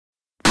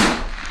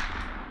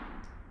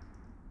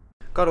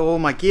Got all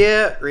my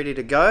gear ready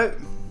to go.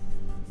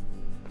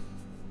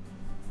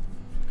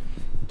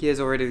 Gear's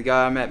all ready to go.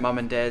 I'm at mum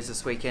and dad's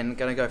this weekend.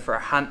 Gonna go for a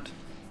hunt.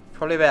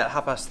 Probably about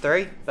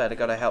 3:30, but I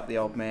gotta help the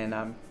old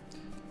man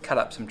cut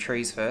up some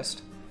trees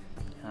first.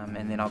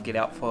 And then I'll get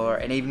out for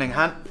an evening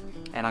hunt.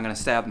 And I'm gonna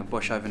stay up in the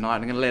bush overnight.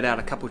 I'm gonna let out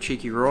a couple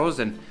cheeky roars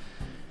and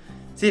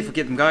see if we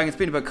get them going. It's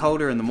been a bit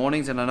colder in the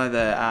mornings, and I know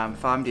the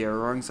farm deer are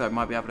roaring, so I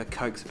might be able to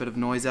coax a bit of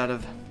noise out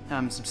of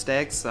some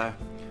stags. So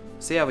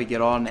see how we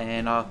get on,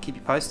 and I'll keep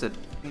you posted.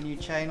 A new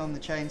chain on the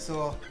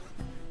chainsaw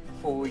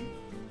before we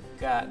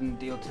go out and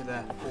deal to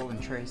the fallen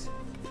trees.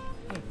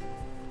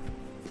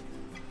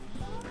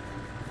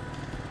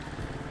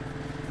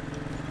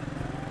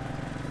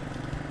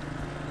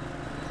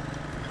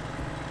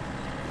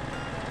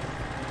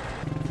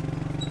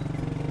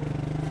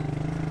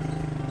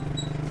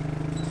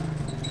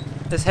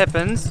 This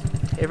happens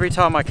every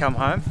time I come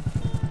home.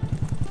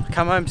 I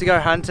come home to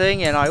go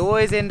hunting and I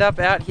always end up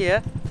out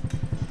here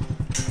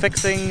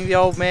fixing the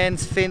old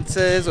man's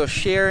fences or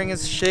shearing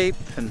his sheep,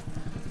 and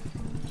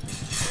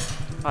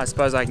I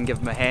suppose I can give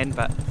him a hand,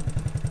 but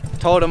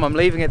told him I'm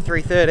leaving at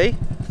 3:30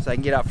 so I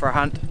can get up for a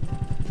hunt.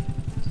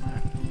 So,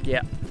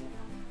 yeah.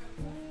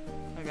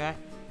 Okay.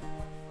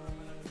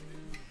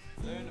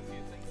 Learn a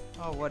few things.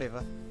 Oh,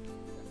 whatever.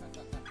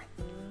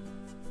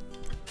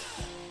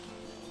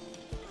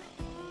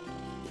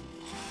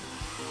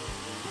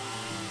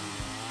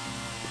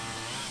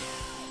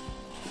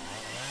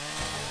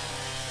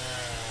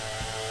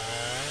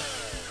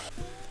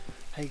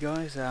 Hey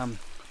guys,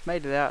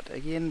 made it out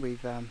again.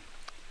 We've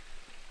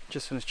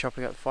just finished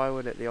chopping up the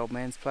firewood at the old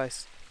man's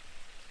place.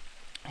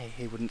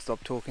 He wouldn't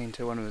stop talking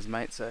to one of his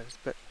mates, so it's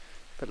a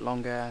bit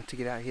longer to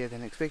get out here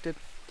than expected.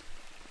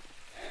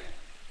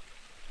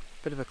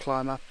 Bit of a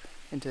climb up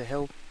into the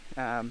hill,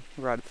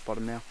 right at the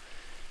bottom now.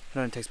 It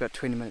only takes about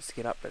 20 minutes to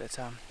get up, but it's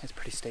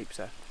pretty steep,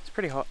 so it's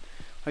pretty hot.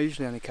 I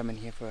usually only come in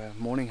here for a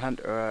morning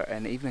hunt or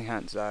an evening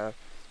hunt, so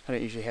I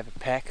don't usually have a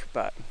pack,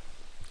 but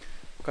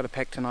I've got a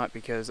pack tonight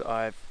because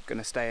I'm going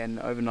to stay in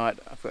overnight.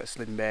 I've got a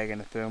sleeping bag and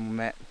a thermal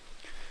mat.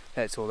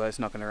 That's all though, it's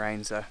not going to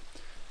rain, so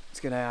it's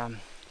going to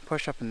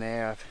push up in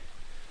there. I've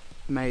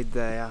made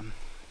the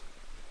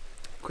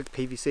quick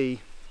PVC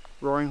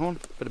roaring horn,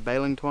 bit of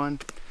baling twine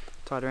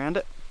tied around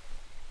it,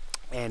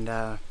 and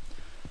I'm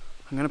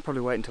going to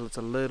probably wait until it's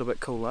a little bit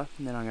cooler,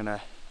 and then I'm going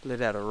to let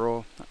out a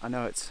roar. I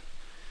know it's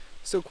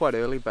still quite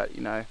early, but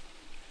you know,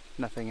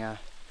 nothing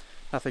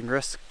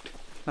risked,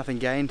 nothing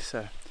gained,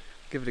 so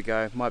give it a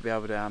go. Might be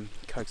able to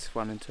coax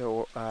one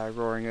into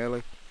roaring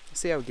early.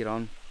 See how we get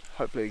on.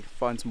 Hopefully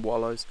find some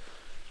wallows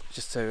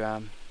just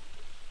to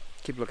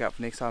keep a lookout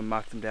for next time.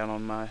 Mark them down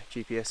on my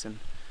GPS, and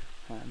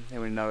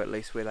then we know at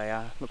least where they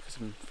are. Look for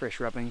some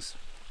fresh rubbings.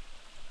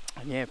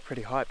 And yeah,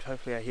 pretty hyped.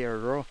 Hopefully I hear a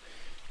roar.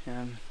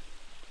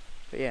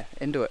 But yeah,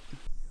 into it.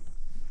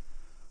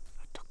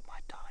 I took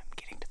my time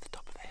getting to the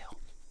top of the hill.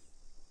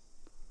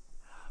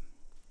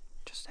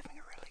 Just having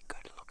a really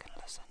good look and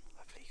listen.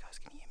 Hopefully you guys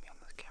can hear me on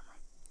the camera.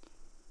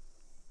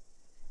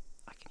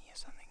 I can hear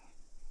something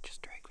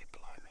just directly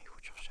below me,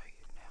 which I'll show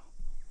you now.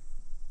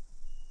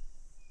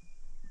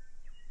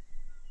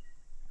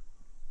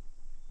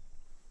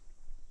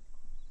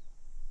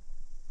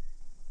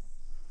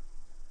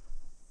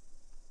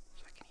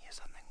 So I can hear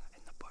something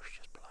in the bush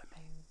just below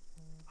me.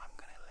 I'm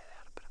going to let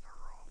out a bit of a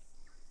roar,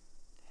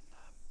 and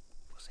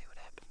we'll see what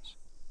happens.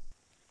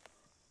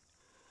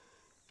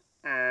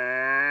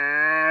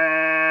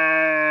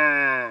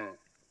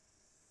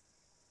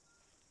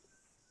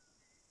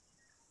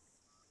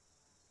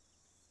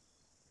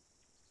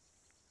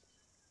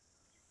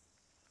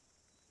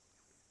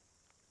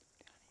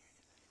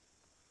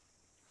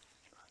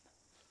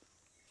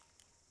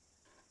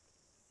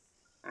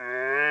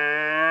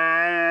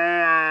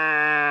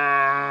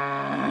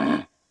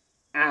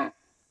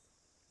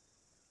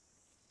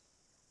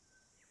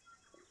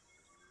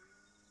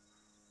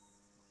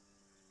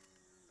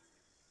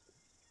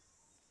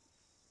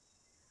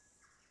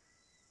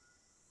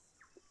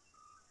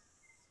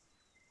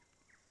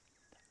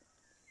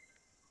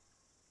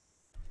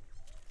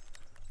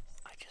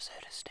 I just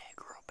heard a stag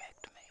roar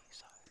back to me,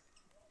 so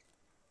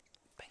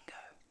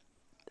bingo,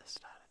 this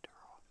started to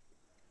roar.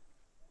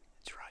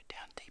 It's right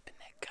down deep in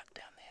that gut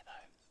down there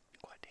though,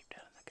 quite deep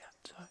down in the gut,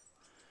 so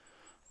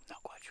not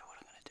quite sure what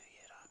I'm going to do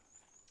yet.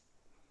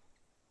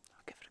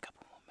 I'll give it a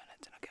couple more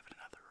minutes and I'll give it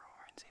another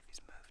roar and see if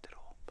he's moved at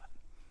all, but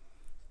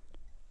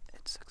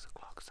it's 6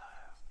 o'clock, so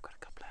I've got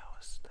a couple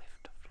hours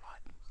left of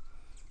light,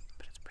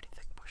 but it's pretty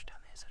thick bush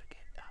down there, so it'll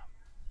get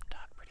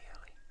dark pretty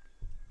early.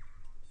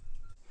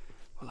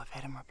 Well, I've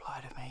had him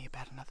reply to me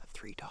about another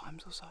 3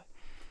 times or so.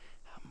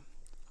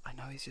 I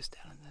know he's just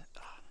down in the...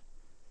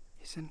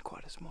 he's in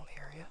quite a small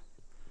area.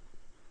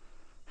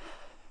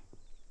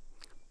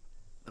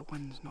 The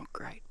wind's not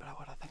great, but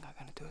what I think I'm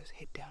going to do is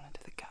head down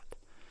into the gut.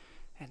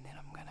 And then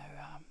I'm going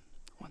to,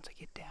 once I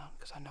get down,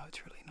 because I know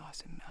it's really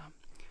nice and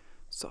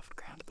soft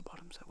ground at the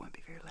bottom, so it won't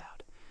be very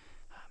loud.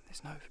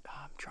 There's no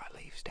dry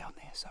leaves down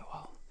there, so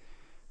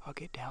I'll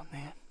get down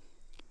there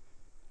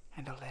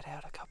and I'll let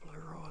out a couple of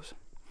roars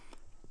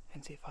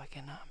and see if I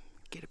can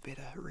get a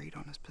better read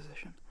on his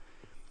position,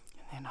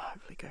 and then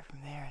hopefully go from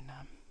there, and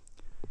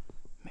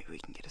maybe we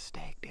can get a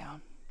stag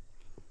down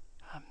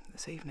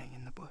this evening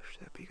in the bush.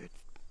 That'd be good.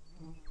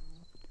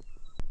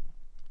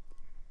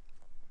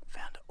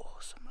 Found an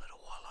awesome little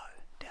wallow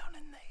down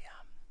in the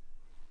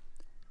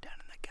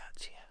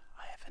guts here.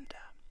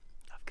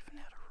 I've given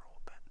out a roar,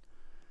 but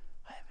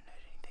I haven't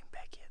heard anything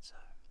back yet, so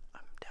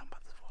I'm down by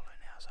the wallow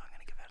now, so I'm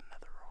going to give out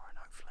another roar, and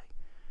hopefully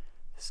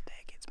the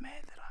stag gets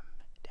mad that I'm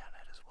down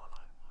at his wallow.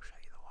 I'll show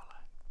you the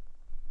wallow.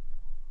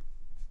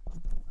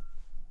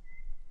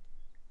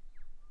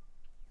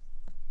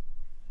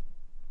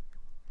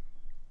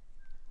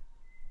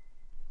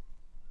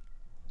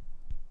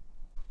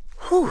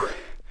 Whew!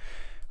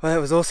 Well, that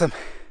was awesome.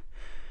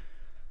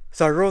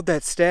 So I roared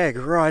that stag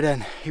right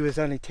in. He was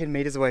only 10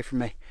 metres away from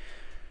me.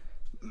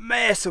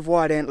 Massive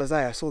white antlers,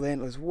 eh? I saw the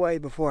antlers way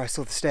before I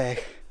saw the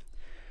stag.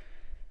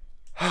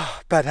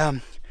 But I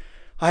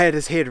had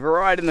his head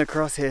right in the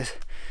crosshairs.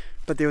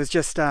 But there was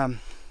just,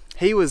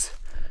 he was,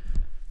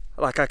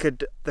 like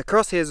the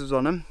crosshairs was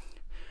on him,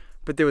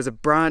 but there was a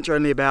branch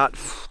only about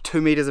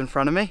 2 metres in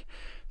front of me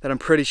that I'm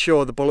pretty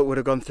sure the bullet would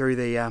have gone through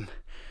the,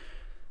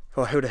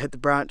 or he would have hit the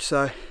branch,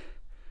 so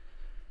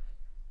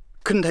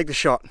couldn't take the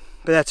shot.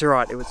 But that's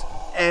alright, it was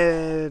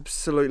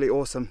absolutely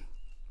awesome.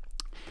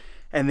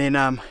 And then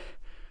I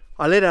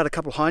let out a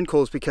couple of hind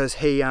calls because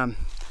I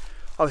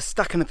was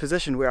stuck in a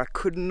position where I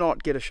could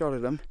not get a shot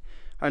at him,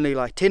 only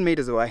like 10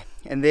 metres away.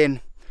 And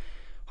then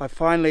I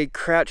finally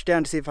crouched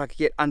down to see if I could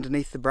get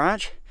underneath the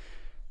branch.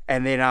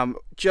 And then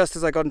just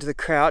as I got into the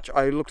crouch,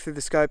 I looked through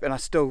the scope and I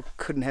still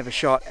couldn't have a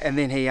shot. And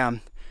then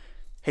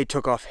he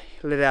took off,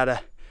 let out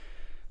a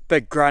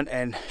big grunt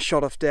and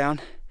shot off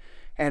down.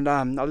 And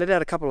I let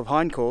out a couple of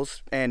hind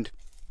calls, and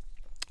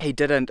he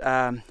didn't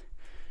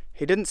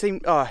seem,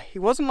 he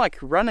wasn't like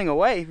running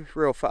away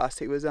real fast.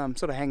 He was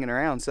sort of hanging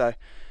around, so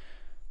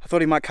I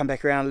thought he might come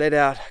back around. Let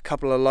out a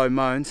couple of low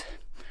moans,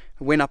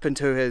 went up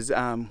into his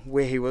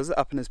where he was,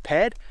 up in his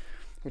pad,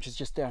 which is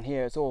just down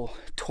here. It's all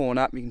torn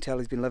up, you can tell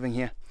he's been living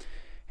here.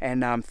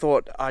 And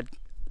thought I'd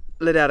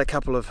let out a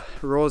couple of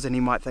roars and he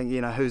might think,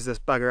 you know, who's this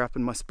bugger up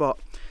in my spot,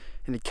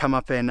 and he'd come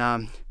up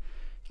and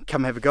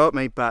come have a go at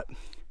me. But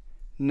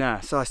no,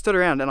 so I stood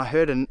around and I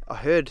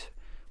heard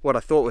what I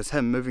thought was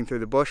him moving through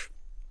the bush.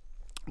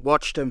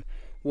 Watched him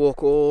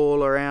walk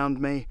all around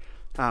me,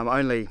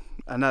 only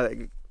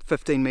another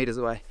 15 metres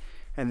away,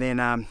 and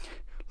then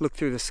looked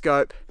through the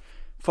scope,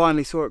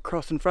 finally saw it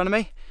cross in front of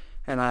me,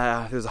 and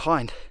there was a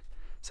hind.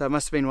 So it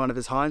must have been one of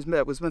his hinds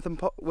that was with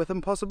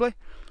him possibly.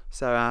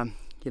 So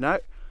you know,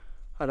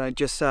 I don't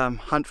just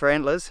hunt for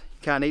antlers,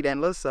 you can't eat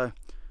antlers, so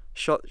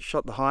shot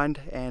the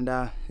hind, and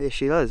there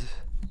she is.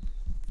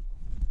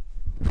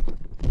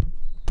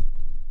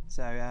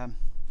 So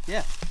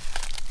yeah,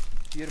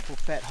 beautiful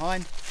fat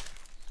hind.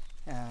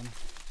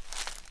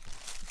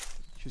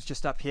 She was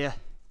just up here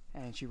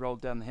and she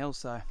rolled down the hill,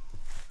 so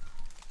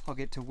I'll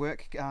get to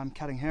work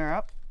cutting her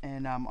up,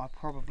 and I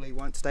probably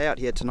won't stay out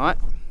here tonight.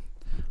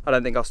 I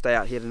don't think I'll stay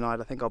out here tonight.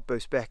 I think I'll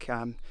boost back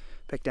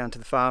down to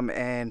the farm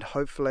and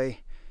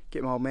hopefully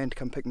get my old man to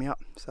come pick me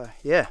up. So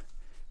yeah,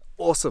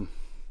 awesome.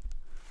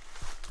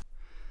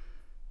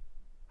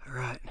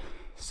 Alright,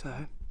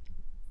 so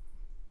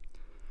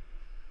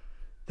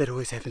that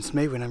always happens to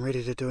me when I'm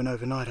ready to do an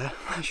overnighter.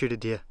 I shoot a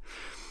deer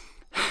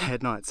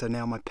at night, so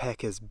now my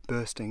pack is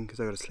bursting because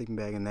I've got a sleeping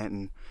bag in that,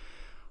 and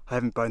I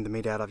haven't boned the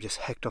meat out. I've just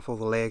hacked off all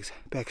the legs,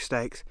 back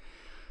steaks,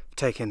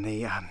 taken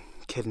the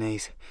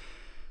kidneys,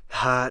 the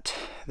heart,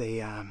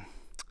 the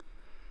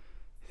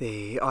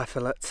eye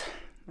fillets.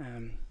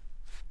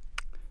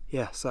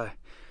 Yeah, so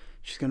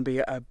she's going to be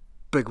a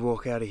big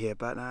walk out of here,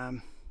 but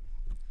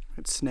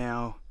it's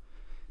now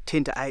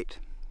 10 to 8,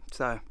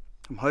 so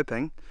I'm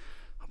hoping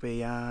I'll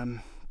be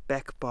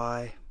back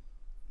by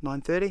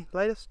 9:30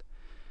 latest.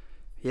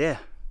 Yeah,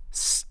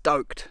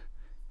 stoked.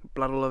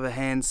 Blood all over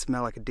hands,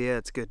 smell like a deer,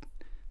 it's good.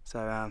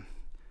 So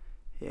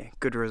yeah,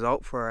 good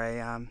result for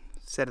a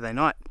Saturday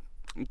night.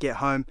 Get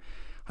home,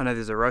 I know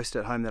there's a roast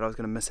at home that I was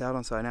going to miss out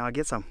on, so now I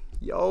get some.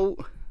 Yo!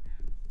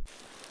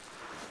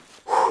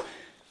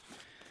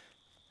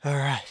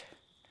 Alright,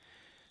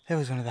 that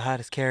was one of the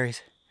hardest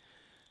carries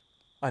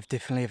I've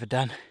definitely ever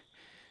done.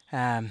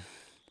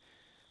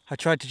 I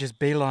tried to just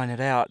beeline it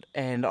out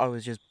and I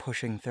was just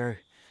pushing through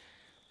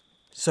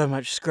so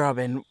much scrub,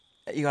 and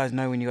you guys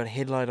know when you got a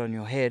headlight on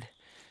your head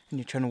and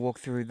you're trying to walk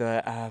through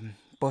the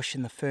bush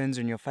and the ferns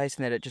in your face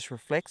and that, it just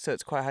reflects, so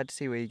it's quite hard to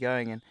see where you're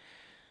going. And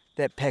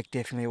that pack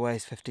definitely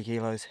weighs 50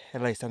 kilos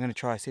at least. I'm going to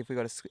try see if we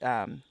got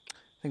I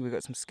think we've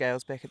got some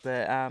scales back at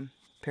the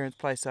parents'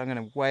 place, so I'm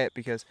going to weigh it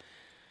because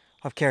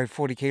I've carried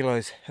 40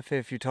 kilos a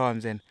fair few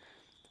times and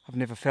I've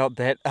never felt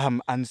that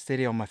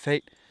unsteady on my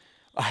feet.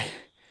 I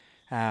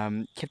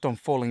kept on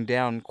falling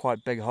down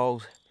quite big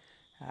holes,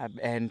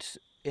 and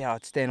yeah,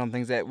 I'd stand on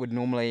things that would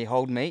normally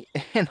hold me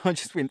and I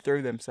just went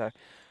through them. So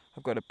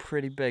I've got a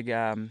pretty big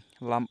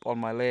lump on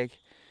my leg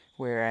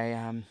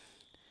where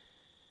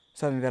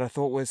something that I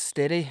thought was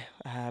steady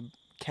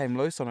came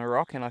loose on a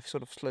rock, and I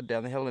sort of slid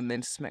down the hill and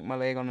then smacked my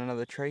leg on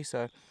another tree.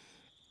 So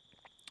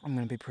I'm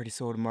going to be pretty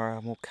sore tomorrow.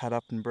 I'm all cut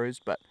up and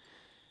bruised, but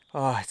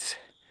oh, it's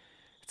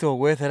all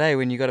worth it, eh,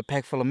 when you got a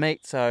pack full of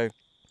meat. So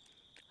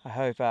I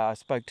hope I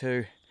spoke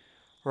to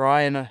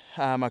Ryan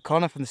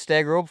O'Connor from the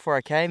Stag Roar before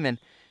I came, and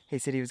he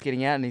said he was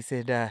getting out, and he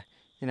said,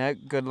 you know,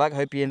 good luck,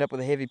 hope you end up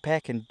with a heavy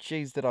pack, and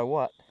geez, did I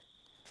what.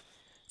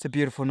 It's a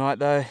beautiful night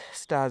though,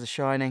 stars are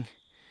shining,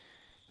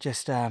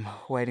 just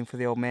waiting for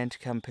the old man to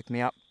come pick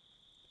me up.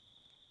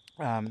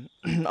 I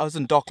was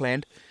in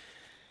Dockland,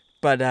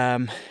 but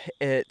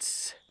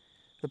it's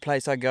the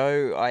place I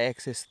go, I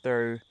access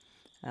through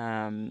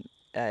my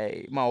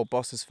old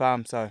boss's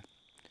farm, so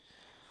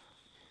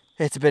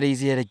it's a bit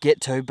easier to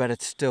get to, but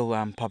it's still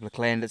public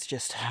land. It's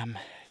just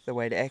the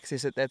way to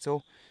access it, that's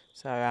all.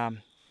 So a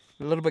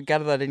little bit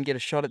gutted I didn't get a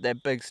shot at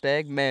that big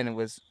stag. Man, it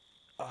was,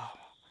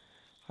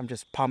 I'm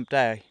just pumped,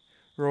 eh?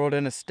 Roared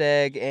in a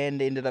stag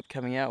and ended up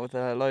coming out with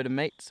a load of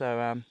meat.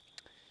 So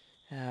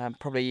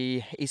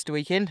probably Easter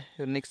weekend,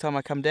 the next time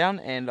I come down,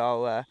 and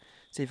I'll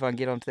see if I can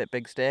get onto that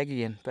big stag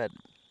again. But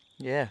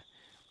yeah,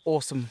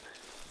 awesome.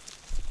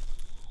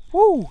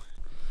 Woo!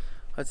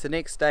 It's the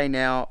next day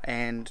now,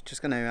 and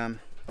just going to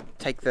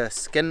take the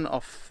skin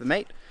off the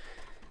meat.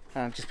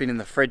 Just been in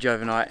the fridge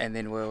overnight, and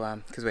then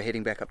we'll, because we're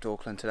heading back up to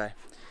Auckland today.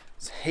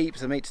 There's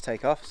heaps of meat to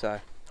take off,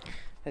 so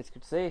that's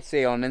good to see.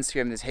 See on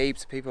Instagram there's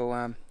heaps of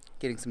people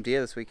getting some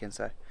deer this weekend,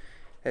 so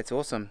that's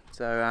awesome.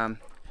 So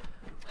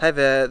have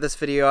this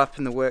video up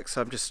in the works,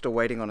 so I'm just still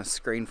waiting on a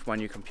screen for my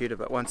new computer,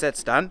 but once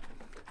that's done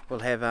we'll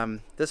have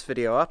this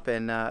video up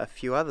and a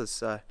few others.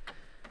 So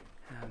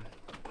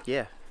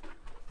yeah,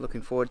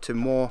 looking forward to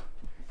more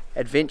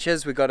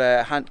adventures. We've got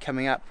a hunt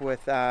coming up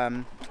with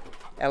Alan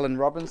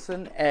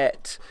Robinson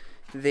at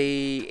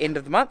the end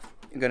of the month.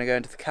 I'm going to go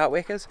into the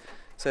Cartwhackers,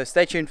 so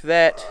stay tuned for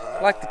that.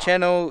 Like the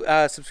channel,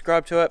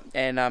 subscribe to it,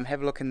 and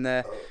have a look in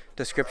the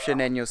description,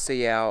 and you'll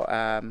see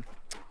our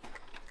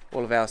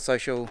all of our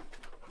social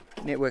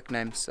network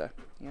names. So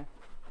yeah.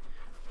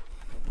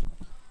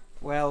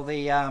 Well,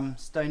 the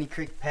Stony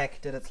Creek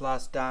pack did its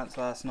last dance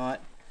last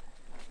night.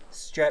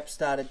 Straps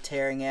started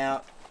tearing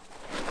out,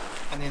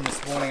 and then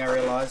this morning I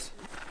realised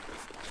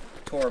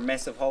tore a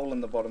massive hole in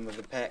the bottom of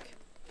the pack.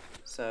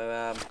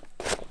 So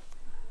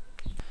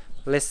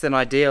less than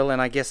ideal,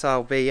 and I guess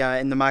I'll be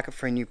in the market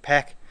for a new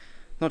pack.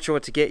 Not sure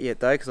what to get yet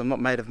though, because I'm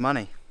not made of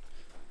money.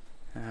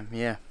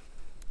 Yeah.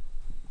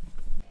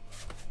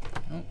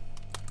 Oh.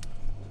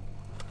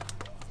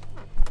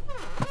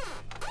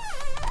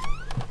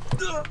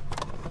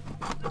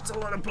 That's a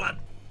lot of blood.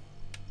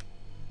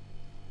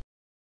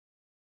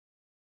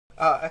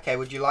 Oh, okay.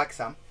 Would you like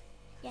some?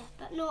 Yeah,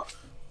 but not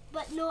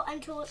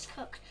until it's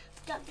cooked.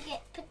 Don't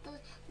forget, put the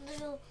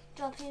little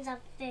droppings up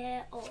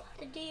there, or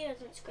the deer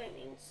isn't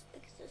screaming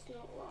because it's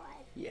not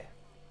live. Yeah.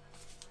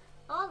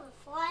 Oh, the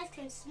flies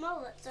can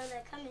smell it, so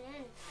they're coming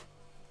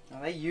in.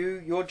 Are they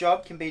you? Your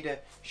job can be to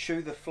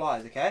shoo the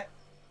flies, okay?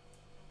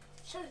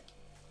 Shoo,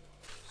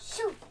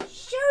 shoo,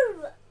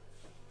 shoo,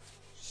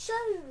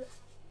 shoo,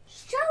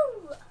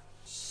 shoo,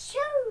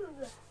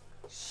 shoo,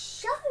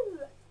 shoo.